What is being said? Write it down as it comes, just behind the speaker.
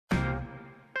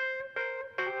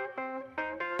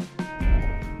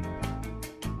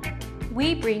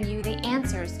we bring you the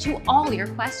answers to all your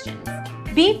questions.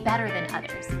 Be better than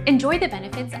others. Enjoy the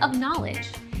benefits of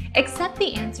knowledge. Accept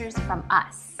the answers from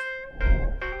us.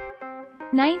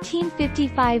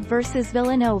 1955 versus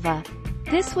Villanova.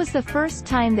 This was the first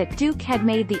time that Duke had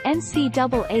made the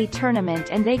NCAA tournament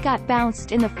and they got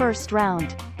bounced in the first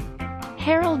round.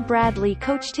 Harold Bradley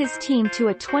coached his team to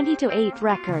a 20-8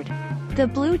 record. The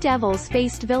Blue Devils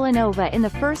faced Villanova in the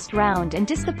first round and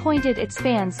disappointed its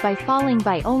fans by falling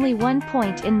by only 1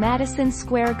 point in Madison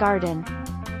Square Garden.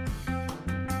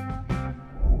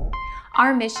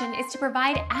 Our mission is to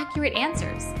provide accurate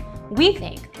answers. We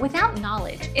think without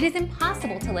knowledge, it is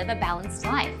impossible to live a balanced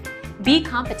life. Be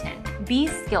competent, be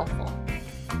skillful.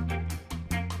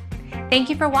 Thank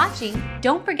you for watching.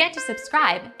 Don't forget to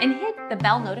subscribe and hit the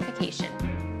bell notification.